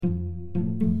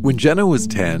When Jenna was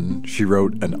 10, she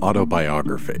wrote an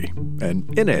autobiography,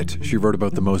 and in it, she wrote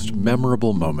about the most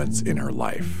memorable moments in her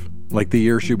life, like the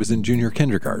year she was in junior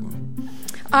kindergarten.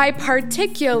 I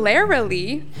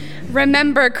particularly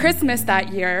remember Christmas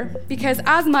that year because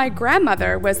as my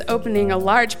grandmother was opening a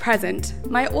large present,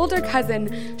 my older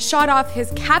cousin shot off his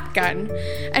cap gun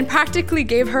and practically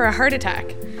gave her a heart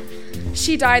attack.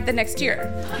 She died the next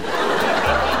year.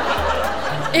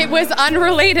 It was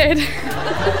unrelated.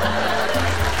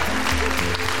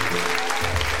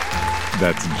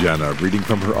 That's Jenna reading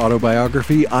from her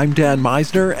autobiography. I'm Dan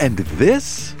Meisner, and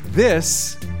this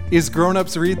is Grown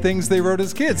Ups Read Things They Wrote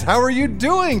as Kids. How are you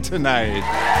doing tonight?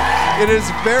 It is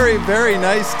very, very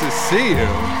nice to see you.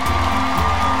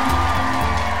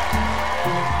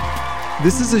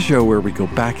 This is a show where we go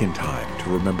back in time to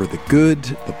remember the good,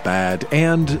 the bad,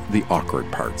 and the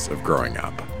awkward parts of growing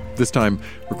up. This time,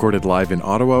 recorded live in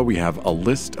Ottawa, we have a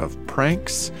list of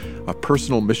pranks, a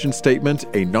personal mission statement,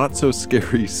 a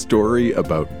not-so-scary story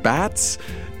about bats,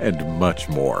 and much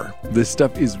more. This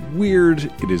stuff is weird,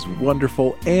 it is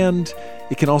wonderful, and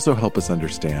it can also help us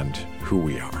understand who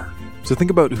we are. So think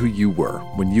about who you were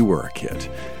when you were a kid,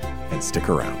 and stick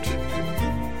around.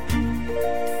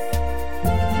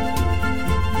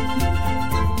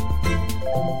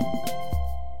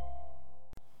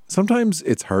 Sometimes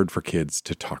it's hard for kids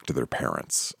to talk to their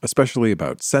parents, especially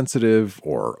about sensitive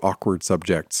or awkward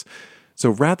subjects. So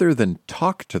rather than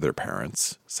talk to their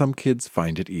parents, some kids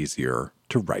find it easier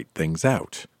to write things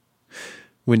out.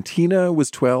 When Tina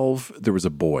was 12, there was a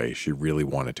boy she really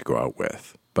wanted to go out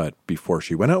with. But before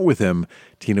she went out with him,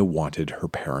 Tina wanted her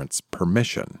parents'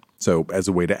 permission. So as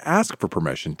a way to ask for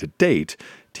permission to date,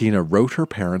 Tina wrote her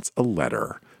parents a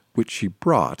letter, which she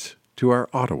brought to our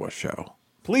Ottawa show.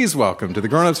 Please welcome to the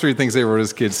Grown Ups Read Things They Wrote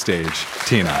as Kids stage,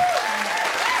 Tina.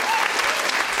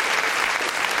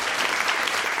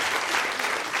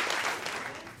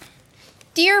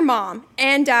 Dear Mom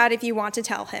and Dad, if you want to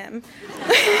tell him.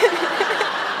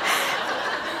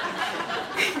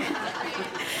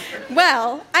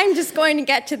 Well, I'm just going to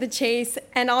get to the chase,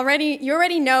 and you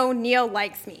already know Neil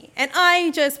likes me, and I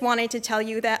just wanted to tell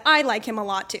you that I like him a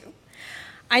lot too.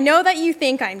 I know that you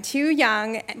think I'm too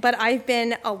young, but I've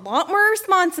been a lot more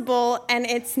responsible, and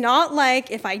it's not like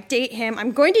if I date him,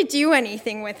 I'm going to do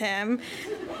anything with him.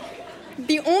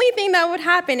 The only thing that would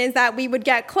happen is that we would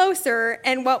get closer,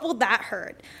 and what will that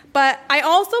hurt? But I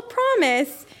also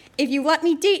promise, if you let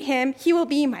me date him, he will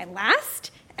be my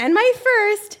last and my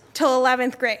first till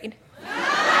 11th grade.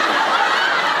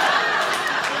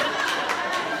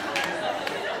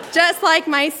 Just like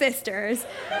my sisters.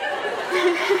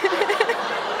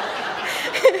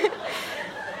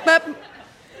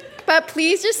 But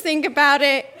please just think about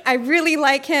it. I really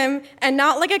like him, and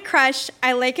not like a crush.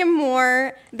 I like him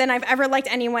more than I've ever liked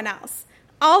anyone else.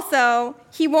 Also,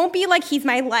 he won't be like he's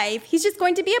my life. He's just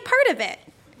going to be a part of it.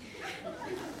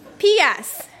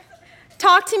 P.S.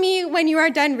 Talk to me when you are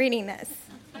done reading this.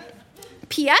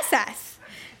 P.S.S.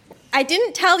 I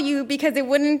didn't tell you because it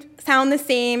wouldn't sound the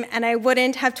same, and I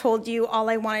wouldn't have told you all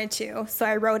I wanted to, so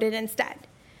I wrote it instead.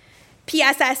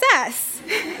 P.S.S.S.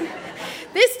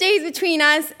 This stays between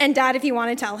us and Dad if you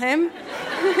want to tell him.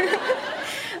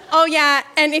 Oh yeah,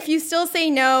 and if you still say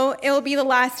no, it will be the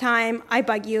last time I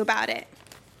bug you about it.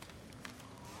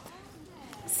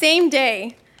 Same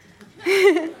day.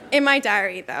 In my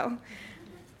diary, though.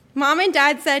 Mom and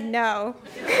Dad said no.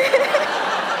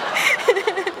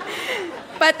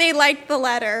 But they liked the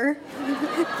letter.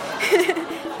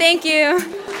 Thank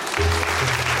you.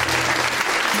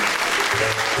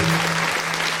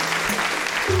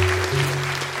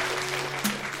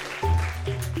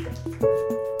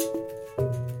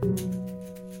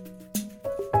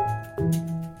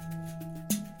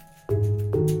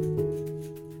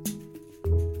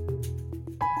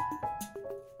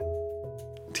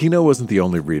 Tina wasn't the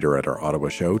only reader at our Ottawa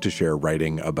show to share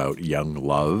writing about young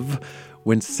love.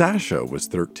 When Sasha was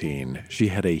 13, she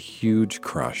had a huge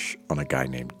crush on a guy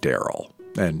named Daryl.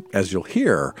 And as you'll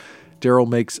hear, Daryl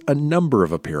makes a number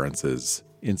of appearances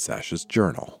in Sasha's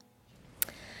journal.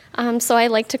 So I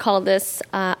like to call this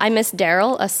I Miss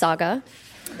Daryl, a saga.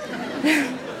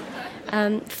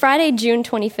 Friday, June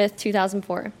 25th,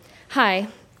 2004. Hi,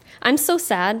 I'm so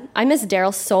sad. I miss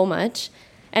Daryl so much.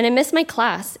 And I miss my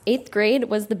class. 8th grade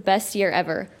was the best year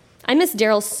ever. I miss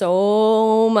Daryl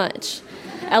so much.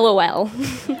 LOL.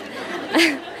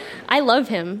 I love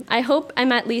him. I hope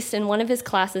I'm at least in one of his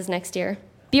classes next year.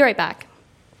 Be right back.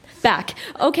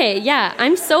 Okay, yeah,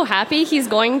 I'm so happy he's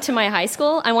going to my high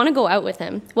school. I want to go out with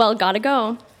him. Well, gotta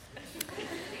go.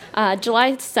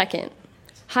 July 2nd.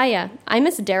 Hiya, I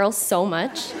miss Daryl so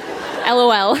much.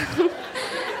 LOL.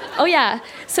 Oh yeah,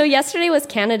 So yesterday was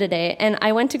Canada Day, and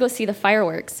I went to go see the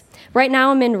fireworks. Right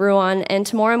now I'm in Rouen, and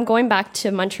tomorrow I'm going back to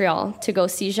Montreal to go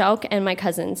see Jacques and my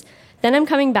cousins. Then I'm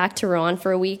coming back to Rouen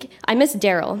for a week. I miss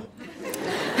Daryl.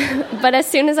 But as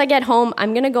soon as I get home,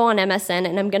 I'm going to go on MSN,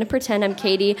 and I'm going to pretend I'm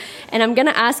Katie, and I'm going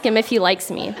to ask him if he likes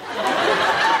me.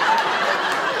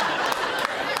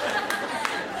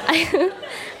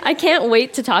 I can't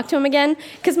wait to talk to him again,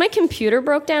 because my computer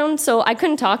broke down, so I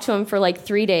couldn't talk to him for like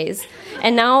 3 days.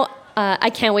 And now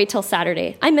I can't wait till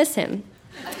Saturday. I miss him.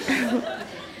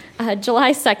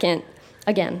 July 2nd,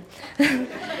 again.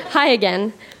 Hi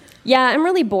again. Yeah, I'm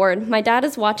really bored. My dad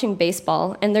is watching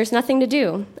baseball, and there's nothing to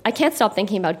do. I can't stop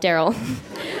thinking about Daryl.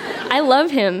 I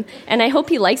love him, and I hope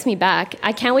he likes me back.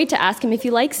 I can't wait to ask him if he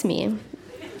likes me.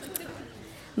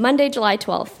 Monday, July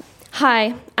 12th.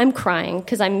 Hi, I'm crying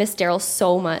because I miss Daryl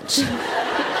so much.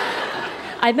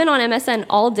 I've been on MSN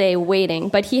all day waiting,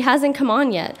 but he hasn't come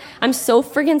on yet. I'm so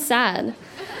friggin' sad.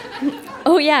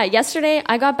 Oh yeah, yesterday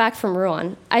I got back from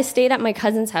Rouen. I stayed at my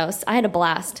cousin's house. I had a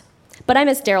blast. But I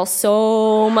miss Daryl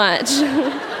so much.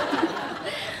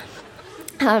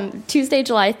 Tuesday,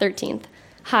 July 13th.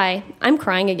 Hi, I'm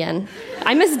crying again.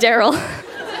 I miss Daryl.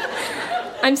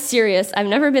 I'm serious. I've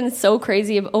never been so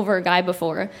crazy over a guy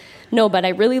before. No, but I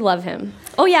really love him.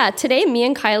 Oh yeah, today me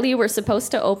and Kylie were supposed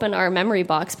to open our memory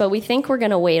box, but we think we're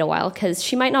going to wait a while because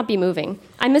she might not be moving.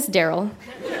 I miss Daryl.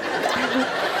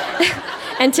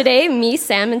 And today, me,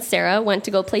 Sam, and Sarah went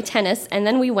to go play tennis, and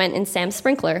then we went in Sam's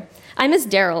sprinkler. I miss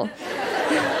Daryl.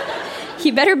 He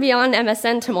better be on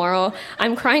MSN tomorrow.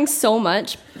 I'm crying so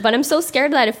much, but I'm so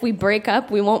scared that if we break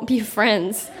up, we won't be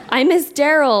friends. I miss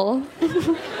Daryl.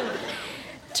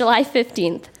 July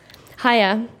 15th.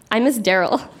 Hiya, I miss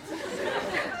Daryl.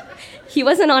 He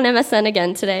wasn't on MSN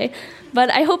again today, but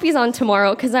I hope he's on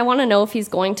tomorrow because I want to know if he's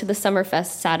going to the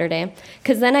Summerfest Saturday,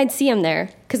 because then I'd see him there,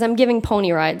 because I'm giving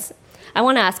pony rides. I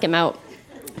want to ask him out.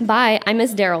 Bye, I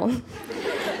miss Daryl.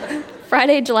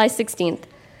 Friday, July 16th.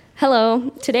 Hello,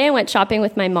 today I went shopping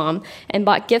with my mom and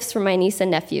bought gifts for my niece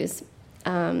and nephews.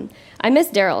 I miss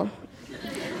Daryl.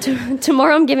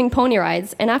 Tomorrow I'm giving pony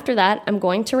rides, and after that I'm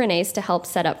going to Renee's to help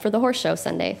set up for the horse show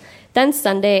Sunday. Then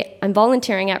Sunday, I'm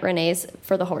volunteering at Renee's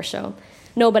for the horse show.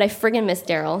 No, but I friggin' miss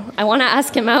Daryl. I want to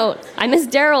ask him out. I miss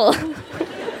Daryl.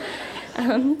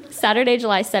 Saturday,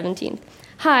 July 17th.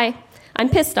 Hi, I'm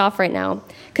pissed off right now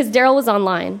because Daryl was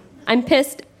online. I'm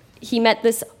pissed he met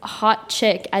this hot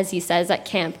chick, as he says, at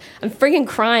camp. I'm friggin'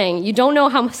 crying. You don't know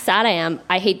how sad I am.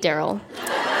 I hate Daryl.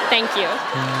 Thank you.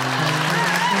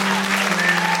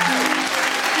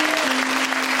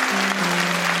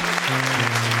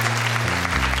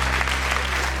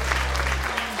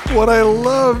 What I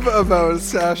love about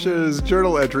Sasha's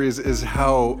journal entries is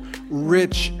how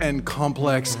rich and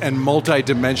complex and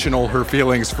multidimensional her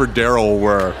feelings for Daryl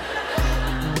were.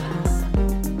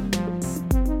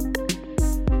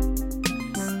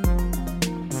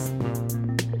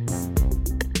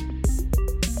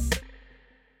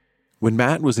 When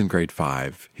Matt was in grade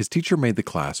 5, his teacher made the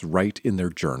class write in their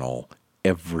journal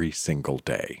every single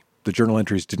day. The journal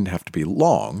entries didn't have to be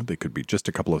long. They could be just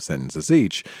a couple of sentences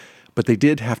each. But they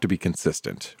did have to be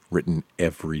consistent, written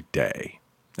every day.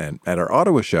 And at our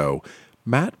Ottawa show,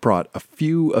 Matt brought a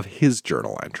few of his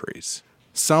journal entries.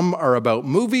 Some are about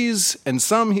movies, and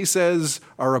some, he says,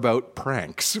 are about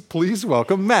pranks. Please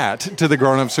welcome Matt to the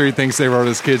Grown Ups Read Things They Wrote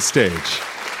as Kids stage.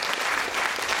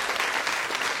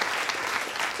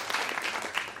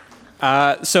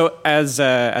 So as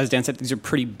Dan said, these are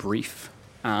pretty brief.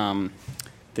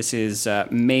 This is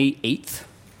May 8th.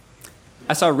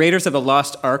 I saw Raiders of the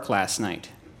Lost Ark last night.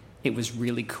 It was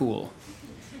really cool.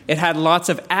 It had lots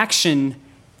of action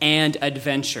and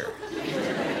adventure.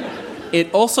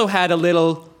 It also had a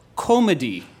little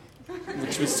comedy,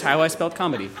 which was how I spelled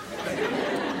comedy.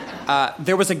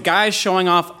 There was a guy showing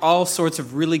off all sorts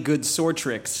of really good sword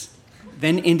tricks.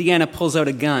 Then Indiana pulls out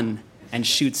a gun and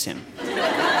shoots him.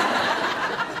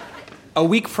 A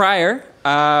week prior,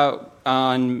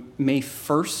 on May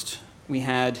 1st, we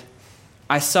had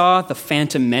I saw The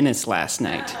Phantom Menace last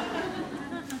night.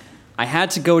 I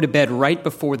had to go to bed right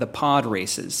before the pod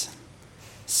races.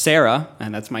 Sarah,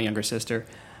 and that's my younger sister,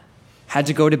 had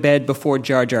to go to bed before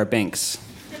Jar Jar Binks.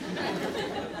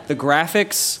 The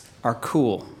graphics are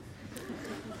cool.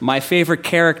 My favorite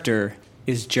character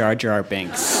is Jar Jar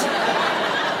Binks.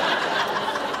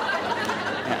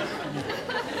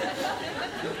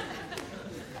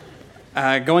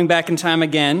 Going back in time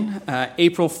again,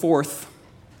 April 4th,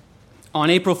 on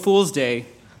April Fool's Day,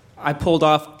 I pulled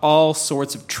off all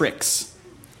sorts of tricks.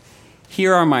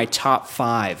 Here are my top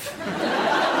 5.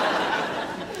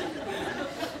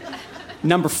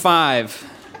 Number 5,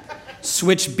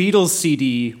 Switch Beatles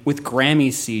CD with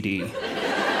Grammy CD.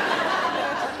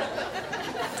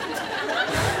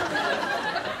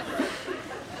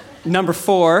 Number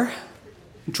 4,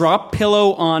 drop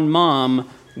pillow on mom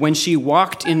when she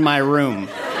walked in my room.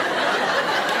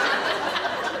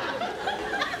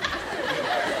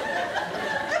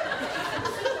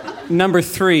 Number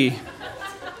 3,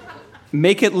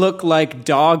 make it look like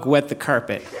dog wet the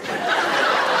carpet.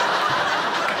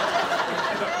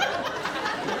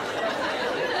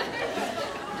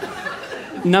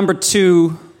 Number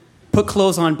 2, put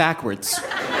clothes on backwards.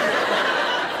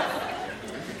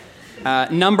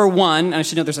 Number 1, and I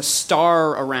should know there's a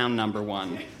star around number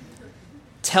 1.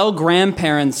 Tell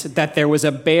grandparents that there was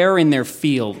a bear in their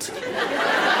field.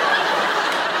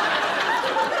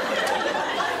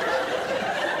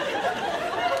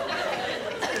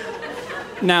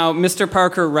 Now, Mr.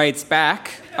 Parker writes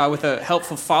back with a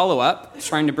helpful follow-up,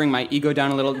 trying to bring my ego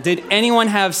down a little. Did anyone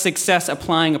have success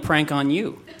applying a prank on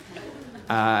you?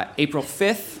 April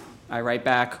 5th, I write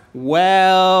back,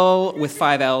 well, with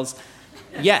 5 L's.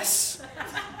 Yes,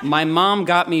 my mom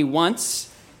got me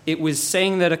once. It was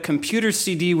saying that a computer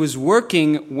CD was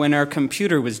working when our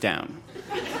computer was down.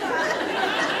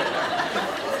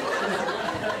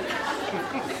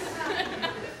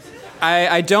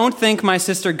 I don't think my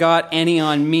sister got any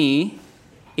on me.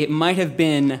 It might have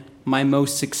been my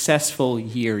most successful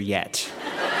year yet.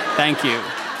 Thank you.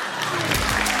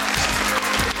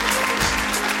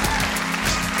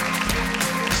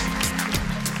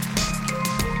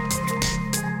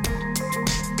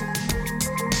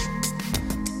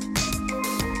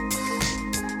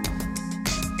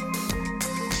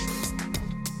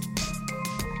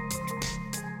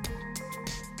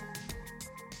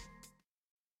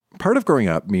 Part of growing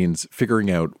up means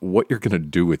figuring out what you're going to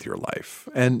do with your life.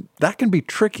 And that can be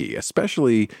tricky,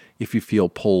 especially if you feel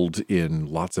pulled in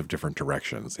lots of different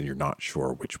directions and you're not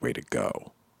sure which way to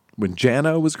go. When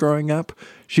Jana was growing up,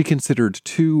 she considered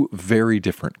 2 very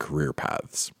different career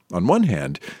paths. On one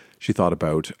hand, she thought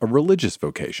about a religious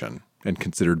vocation and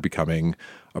considered becoming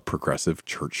a progressive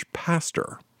church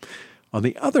pastor. On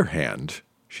the other hand,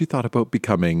 she thought about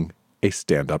becoming a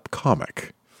stand-up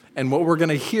comic. And what we're going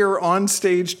to hear on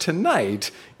stage tonight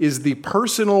is the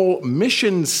personal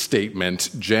mission statement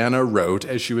Jana wrote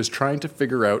as she was trying to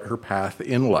figure out her path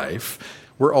in life.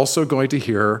 We're also going to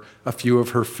hear a few of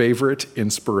her favorite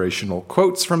inspirational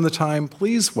quotes from the time.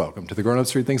 Please welcome to the Grown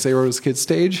Ups Read Things They Wrote as Kids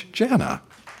stage, Jana.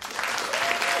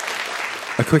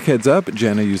 A quick heads up,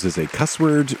 Jana uses a cuss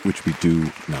word, which we do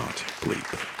not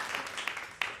bleep.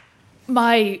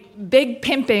 My big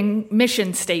pimping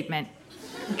mission statement.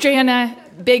 Jana,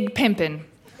 big pimpin'.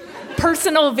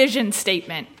 Personal vision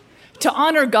statement. To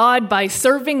honor God by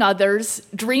serving others,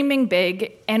 dreaming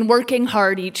big, and working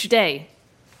hard each day.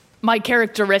 My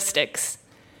characteristics.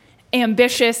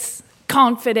 Ambitious,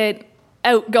 confident,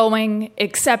 outgoing,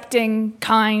 accepting,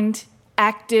 kind,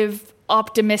 active,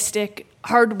 optimistic,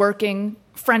 hardworking,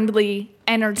 friendly,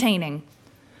 entertaining.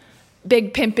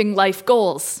 Big pimping life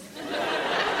goals.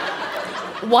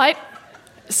 What?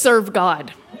 Serve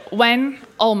God. When?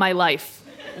 All my life.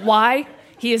 Why?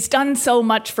 He has done so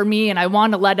much for me, and I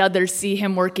want to let others see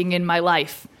him working in my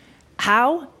life.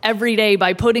 How? Every day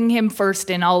by putting him first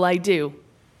in all I do.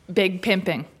 Big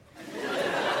pimping.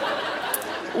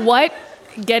 What?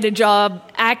 Get a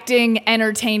job acting,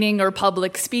 entertaining, or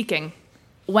public speaking.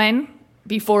 When?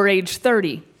 Before age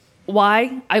 30.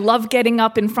 Why? I love getting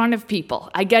up in front of people.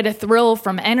 I get a thrill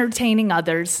from entertaining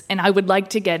others, and I would like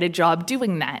to get a job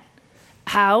doing that.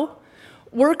 How?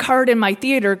 Work hard in my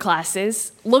theater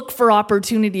classes, look for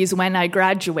opportunities when I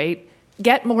graduate,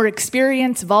 get more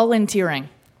experience volunteering.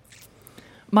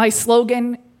 My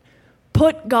slogan,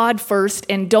 put God first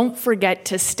and don't forget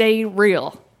to stay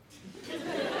real.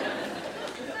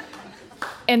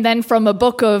 And then from a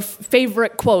book of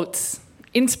favorite quotes,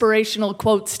 inspirational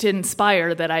quotes to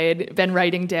inspire that I had been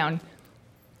writing down.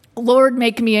 Lord,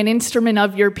 make me an instrument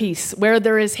of your peace. Where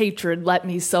there is hatred, let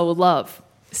me sow love.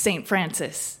 St.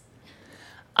 Francis.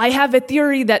 I have a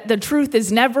theory that the truth is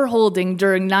never holding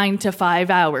during 9 to 5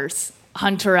 hours.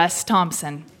 Hunter S.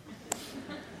 Thompson.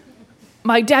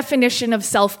 My definition of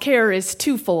self-care is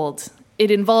twofold.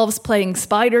 It involves playing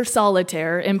spider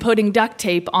solitaire and putting duct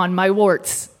tape on my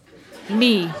warts.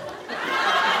 Me.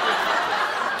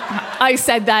 I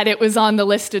said that it was on the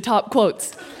list of top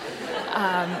quotes.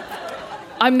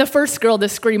 I'm the first girl to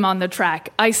scream on the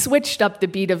track. I switched up the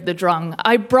beat of the drum.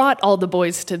 I brought all the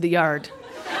boys to the yard.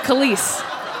 Khalees.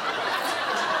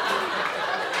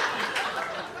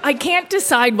 I can't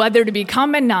decide whether to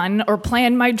become a nun or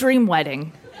plan my dream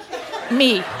wedding.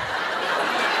 Me.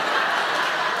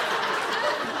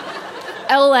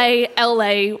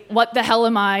 LA, what the hell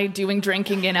am I doing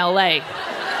drinking in LA?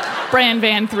 Brand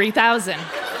Van 3000.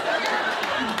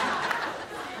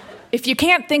 If you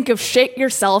can't think of shit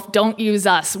yourself, don't use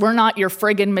us. We're not your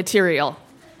friggin' material.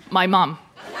 My mom.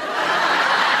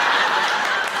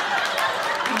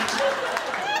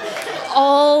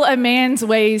 All a man's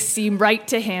ways seem right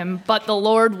to him, but the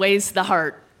Lord weighs the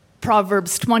heart.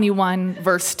 Proverbs 21,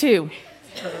 verse 2.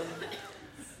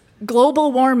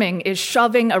 Global warming is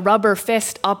shoving a rubber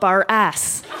fist up our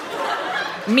ass.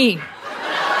 Me.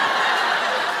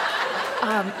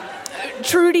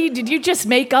 Trudy, did you just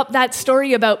make up that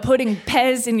story about putting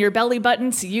Pez in your belly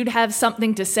button so you'd have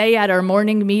something to say at our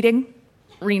morning meeting?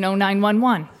 Reno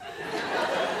 911.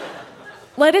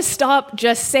 Let us stop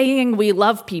just saying we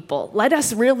love people. Let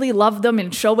us really love them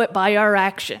and show it by our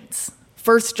actions.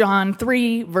 1 John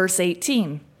 3, verse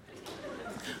 18.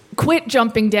 Quit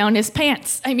jumping down his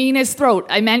pants. I mean his throat.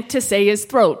 I meant to say his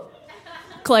throat.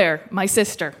 Claire, my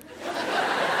sister.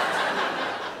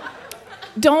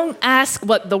 Don't ask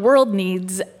what the world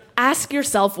needs. Ask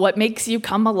yourself what makes you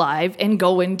come alive and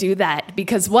go and do that.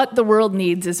 Because what the world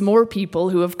needs is more people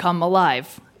who have come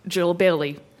alive. Jill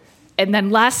Bailey. And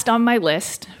then last on my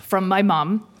list, from my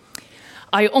mom,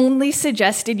 I only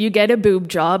suggested you get a boob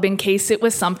job in case it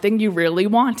was something you really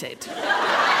wanted.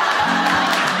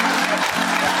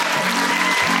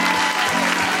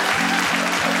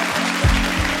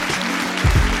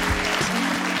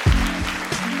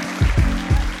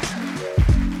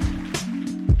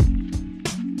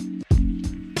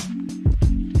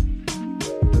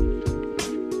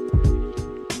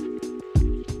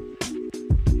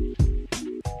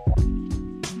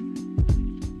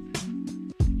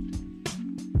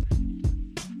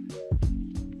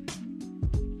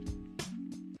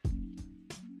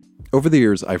 Over the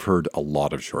years, I've heard a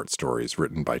lot of short stories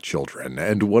written by children,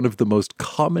 and one of the most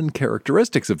common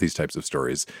characteristics of these types of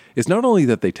stories is not only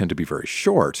that they tend to be very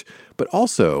short, but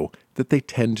also that they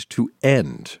tend to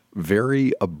end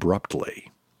very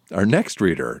abruptly. Our next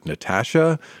reader,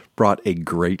 Natasha, brought a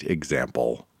great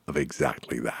example of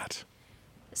exactly that.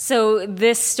 So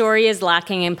this story is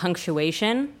lacking in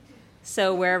punctuation,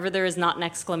 so wherever there is not an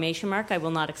exclamation mark, I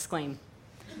will not exclaim.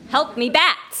 Help me,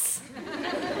 bats!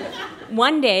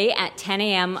 One day at 10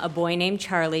 a.m., a boy named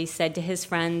Charlie said to his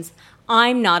friends,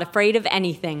 "I'm not afraid of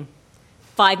anything."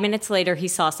 5 minutes later, he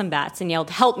saw some bats and yelled,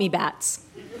 "Help me, bats."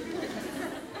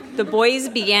 The boys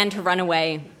began to run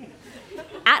away.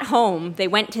 At home, they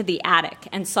went to the attic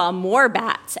and saw more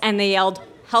bats, and they yelled,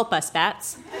 "Help us,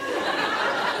 bats."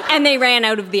 And they ran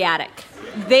out of the attic.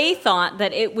 They thought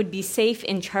that it would be safe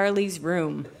in Charlie's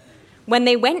room. When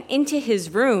they went into his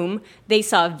room, they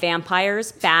saw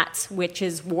vampires, bats,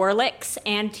 witches, warlocks,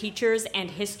 and teachers,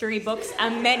 and history books,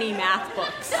 and many math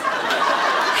books.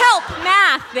 "Help,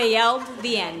 math!" they yelled.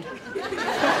 The end.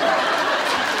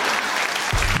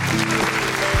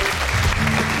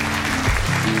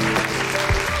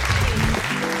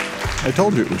 I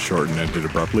told you it was short and ended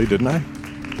abruptly, didn't I?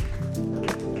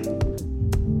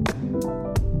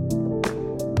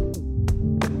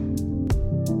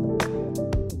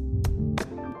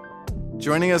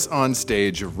 Joining us on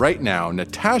stage right now,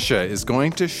 Natasha is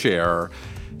going to share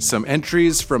some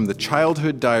entries from the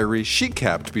childhood diary she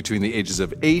kept between the ages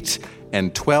of 8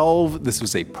 and 12. This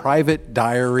was a private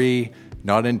diary,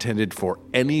 not intended for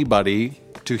anybody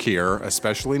to hear,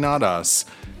 especially not us.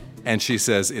 And she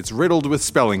says it's riddled with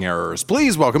spelling errors.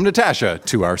 Please welcome Natasha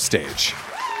to our stage.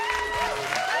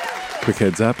 Quick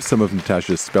heads up, some of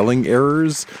Natasha's spelling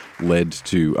errors led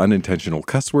to unintentional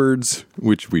cuss words,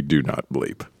 which we do not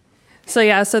bleep.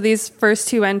 So these first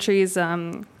two entries,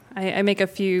 I make a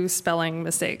few spelling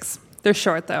mistakes. They're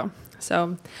short, though.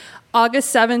 So, August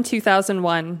 7,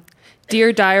 2001.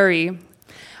 Dear Diary,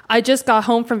 I just got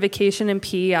home from vacation in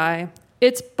PEI.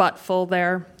 It's buttful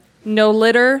there. No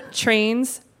litter,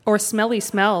 trains, or smelly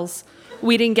smells.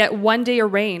 We didn't get one day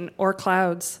of rain or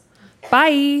clouds.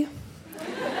 Bye.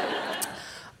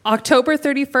 October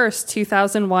 31st,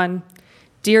 2001.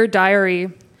 Dear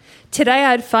Diary, today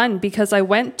I had fun because I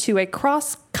went to a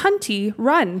cross-country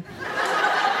run.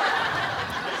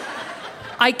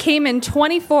 I came in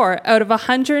 24 out of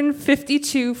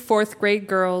 152 fourth grade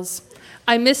girls.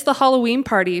 I missed the Halloween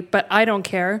party, but I don't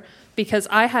care because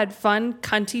I had fun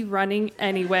cunty running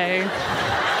anyway.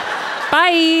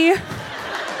 Bye.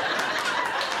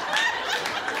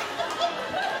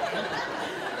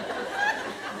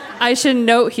 I should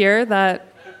note here that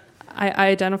I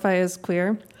identify as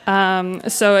queer.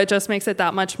 So it just makes it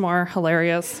that much more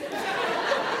hilarious.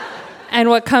 And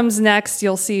what comes next,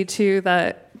 you'll see too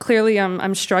that clearly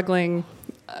I'm struggling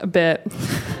a bit.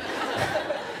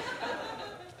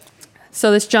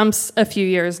 So this jumps a few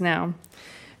years now.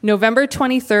 November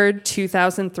 23rd,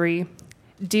 2003.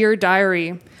 Dear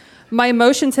Diary, my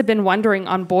emotions have been wandering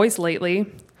on boys lately.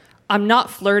 I'm not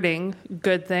flirting,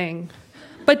 good thing,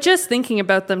 but just thinking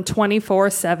about them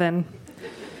 24/7.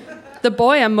 The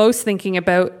boy I'm most thinking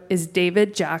about is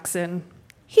David Jackson.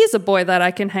 He's a boy that I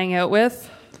can hang out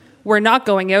with. We're not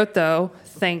going out, though,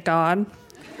 thank God.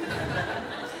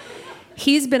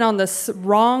 He's been on the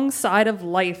wrong side of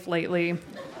life lately.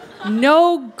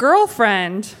 No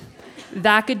girlfriend.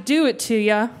 That could do it to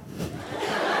ya.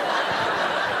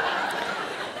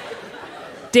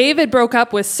 David broke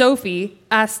up with Sophie,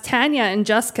 asked Tanya and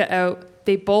Jessica out.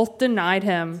 They both denied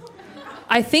him.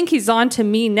 I think he's on to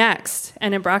me next.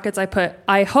 And in brackets I put,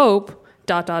 I hope, ...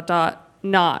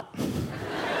 not.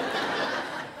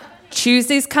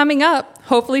 Tuesday's coming up.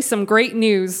 Hopefully some great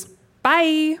news.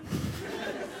 Bye.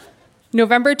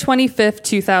 November 25th,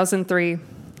 2003.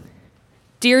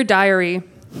 Dear Diary,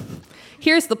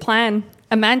 here's the plan.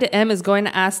 Amanda M. is going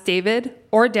to ask David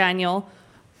or Daniel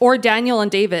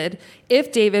and David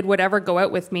if David would ever go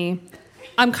out with me.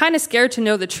 I'm kind of scared to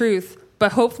know the truth,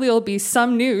 but hopefully it'll be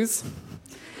some news.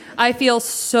 I feel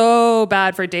so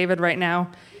bad for David right now.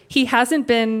 He hasn't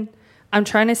been, I'm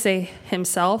trying to say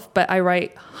himself, but I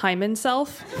write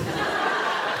Hymanself.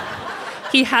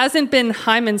 He hasn't been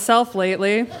Hymanself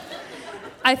lately.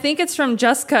 I think it's from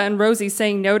Jessica and Rosie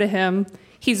saying no to him.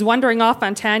 He's wandering off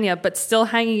on Tanya, but still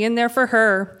hanging in there for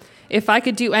her. If I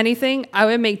could do anything, I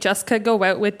would make Jessica go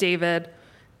out with David,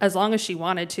 as long as she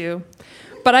wanted to.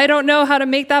 But I don't know how to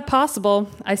make that possible.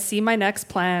 I see my next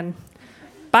plan.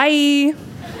 Bye.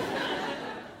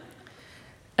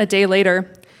 A day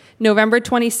later, November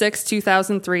 26,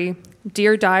 2003.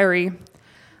 Dear Diary,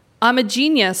 I'm a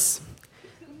genius.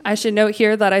 I should note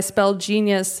here that I spelled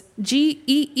genius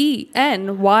Geenyus.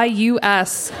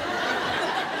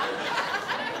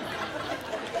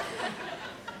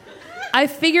 I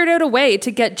figured out a way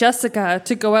to get Jessica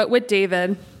to go out with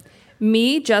David.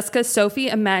 Me, Jessica, Sophie,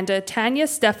 Amanda, Tanya,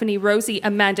 Stephanie, Rosie,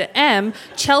 Amanda M,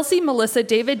 Chelsea, Melissa,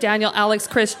 David, Daniel, Alex,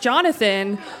 Chris,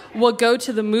 Jonathan will go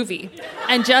to the movie.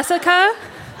 And Jessica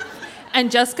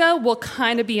will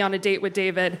kind of be on a date with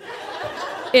David.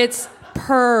 It's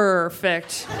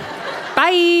perfect.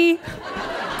 Bye.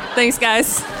 Thanks,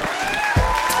 guys.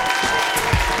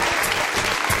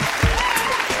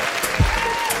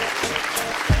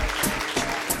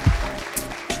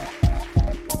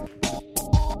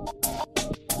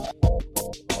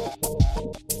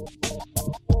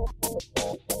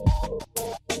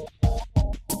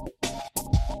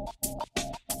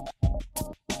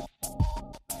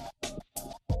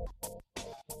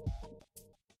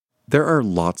 There are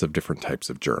lots of different types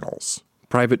of journals.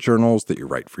 Private journals that you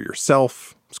write for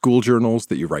yourself, school journals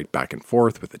that you write back and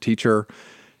forth with a teacher.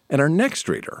 And our next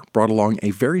reader brought along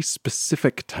a very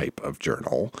specific type of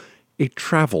journal, a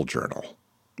travel journal.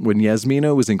 When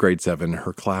Yasmina was in grade 7,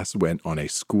 her class went on a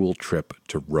school trip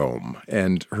to Rome,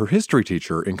 and her history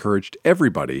teacher encouraged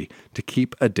everybody to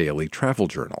keep a daily travel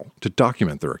journal to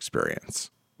document their experience.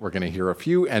 We're going to hear a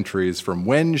few entries from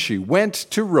when she went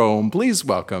to Rome. Please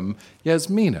welcome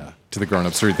Yasmina to the Grown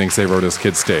Ups Read Things They Wrote as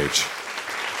Kids stage.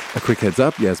 A quick heads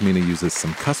up, Yasmina uses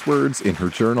some cuss words in her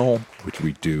journal, which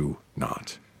we do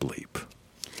not bleep.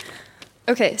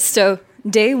 Okay, so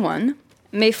day 1,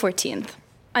 May 14th.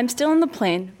 I'm still on the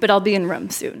plane, but I'll be in Rome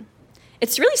soon.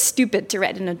 It's really stupid to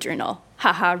write in a journal.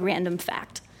 Haha, random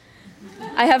fact.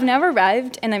 I have now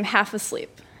arrived, and I'm half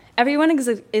asleep. Everyone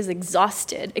is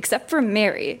exhausted, except for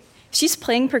Mary. She's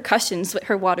playing percussions with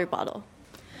her water bottle.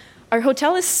 Our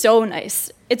hotel is so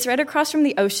nice. It's right across from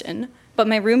the ocean, but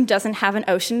my room doesn't have an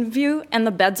ocean view, and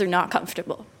the beds are not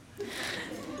comfortable.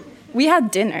 We had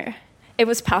dinner. It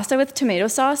was pasta with tomato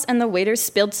sauce, and the waiter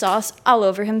spilled sauce all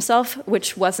over himself,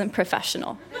 which wasn't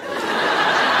professional.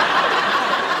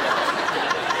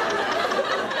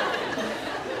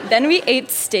 Then we ate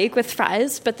steak with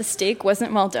fries, but the steak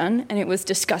wasn't well done, and it was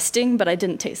disgusting, but I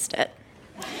didn't taste it.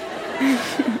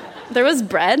 There was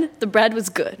bread. The bread was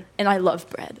good, and I love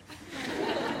bread.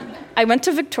 I went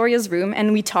to Victoria's room,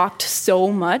 and we talked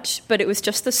so much, but it was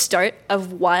just the start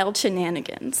of wild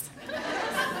shenanigans.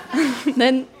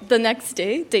 Then the next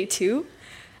day, day 2,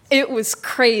 it was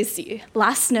crazy.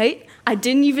 Last night, I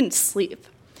didn't even sleep.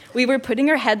 We were putting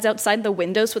our heads outside the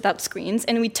windows without screens,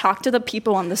 and we talked to the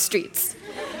people on the streets.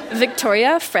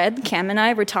 Victoria, Fred, Cam, and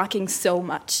I were talking so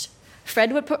much.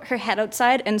 Fred would put her head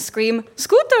outside and scream,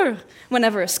 "Scooter!"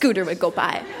 whenever a scooter would go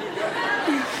by.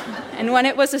 And when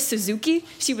it was a Suzuki,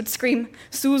 she would scream,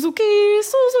 "Suzuki,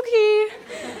 Suzuki!"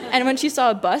 And when she saw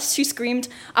a bus, she screamed,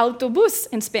 "Autobus"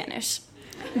 in Spanish.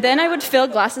 Then I would fill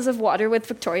glasses of water with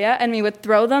Victoria, and we would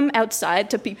throw them outside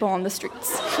to people on the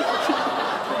streets.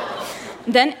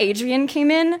 Then Adrian came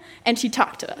in, and she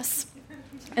talked to us.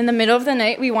 In the middle of the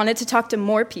night, we wanted to talk to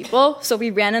more people, so we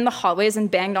ran in the hallways and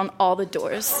banged on all the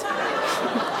doors.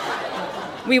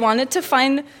 We wanted to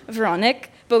find Veronique,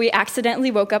 but we accidentally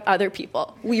woke up other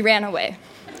people. We ran away.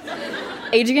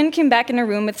 Adrian came back in a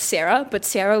room with Sarah, but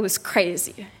Sarah was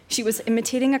crazy. She was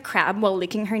imitating a crab while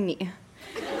licking her knee.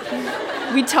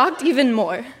 We talked even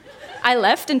more. I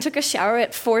left and took a shower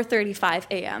at 4:35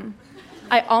 a.m.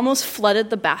 I almost flooded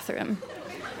the bathroom.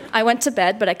 I went to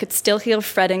bed, but I could still hear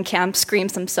Fred and Cam scream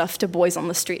some stuff to boys on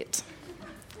the street.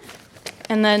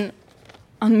 And then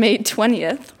on May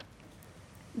 20th,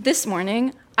 this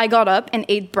morning, I got up and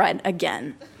ate bread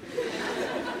again.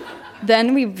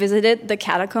 Then we visited the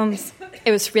catacombs.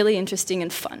 It was really interesting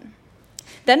and fun.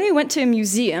 Then we went to a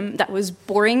museum that was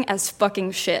boring as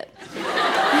fucking shit.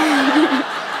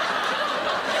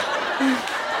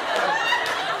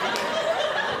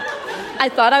 I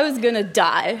thought I was gonna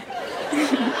die.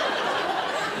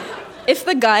 If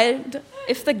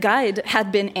the guide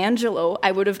had been Angelo,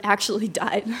 I would have actually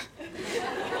died.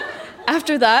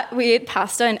 After that, we ate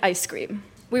pasta and ice cream.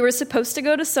 We were supposed to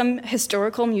go to some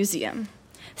historical museum.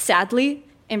 Sadly,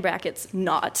 in brackets,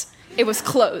 not. It was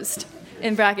closed.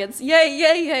 In brackets, yay,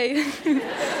 yay, yay.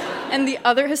 And the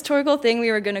other historical thing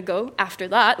we were gonna go after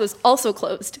that was also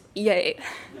closed. Yay.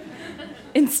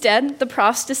 Instead, the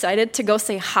profs decided to go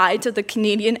say hi to the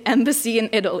Canadian embassy in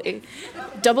Italy.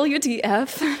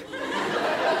 WTF.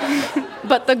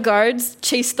 But the guards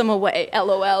chased them away,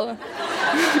 LOL.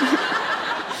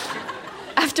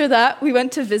 After that, we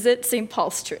went to visit St.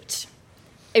 Paul's Church.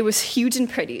 It was huge and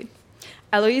pretty.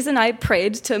 Eloise and I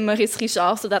prayed to Maurice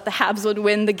Richard so that the Habs would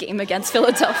win the game against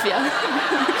Philadelphia.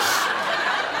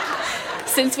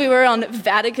 Since we were on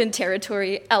Vatican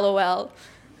territory, LOL.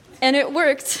 And it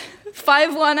worked.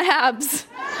 5-1 Habs.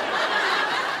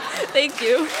 Thank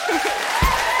you.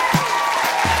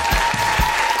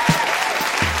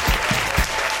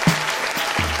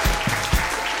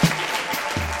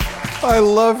 I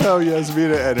love how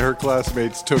Yasmina and her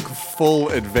classmates took full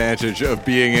advantage of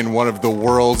being in one of the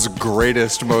world's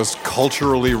greatest, most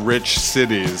culturally rich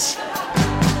cities.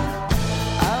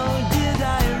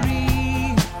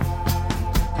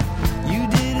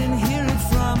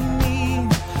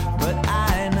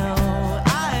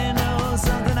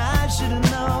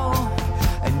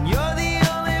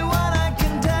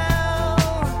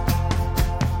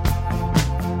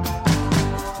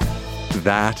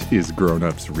 That is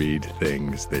Grown-Ups Read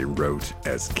Things They Wrote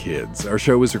as Kids. Our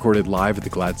show was recorded live at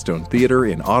the Gladstone Theatre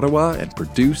in Ottawa and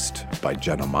produced by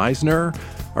Jenna Meisner.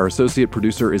 Our associate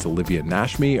producer is Olivia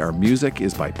Nashmi. Our music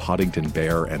is by Poddington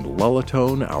Bear and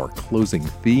Lullatone. Our closing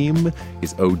theme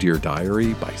is Oh Dear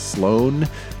Diary by Sloan.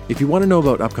 If you want to know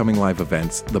about upcoming live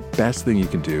events, the best thing you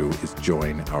can do is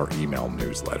join our email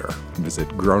newsletter. Visit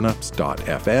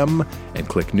grownups.fm and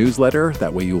click newsletter.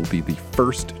 That way you will be the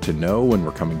first to know when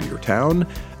we're coming to your town.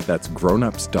 That's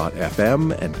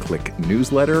grownups.fm and click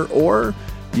newsletter, or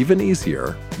even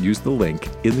easier, use the link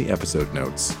in the episode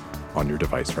notes on your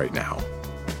device right now.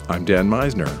 I'm Dan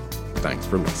Meisner. Thanks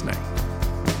for listening.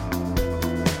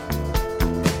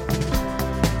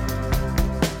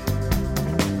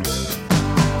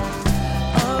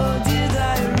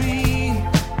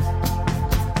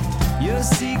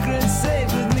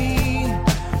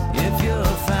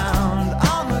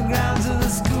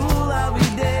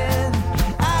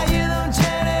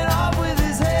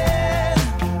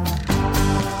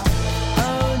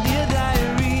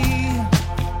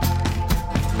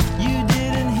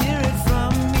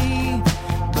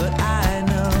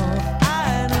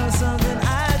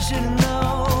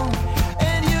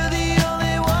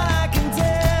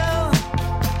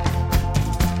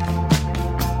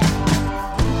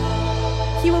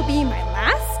 He will be my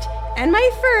last and my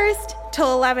first till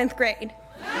 11th grade.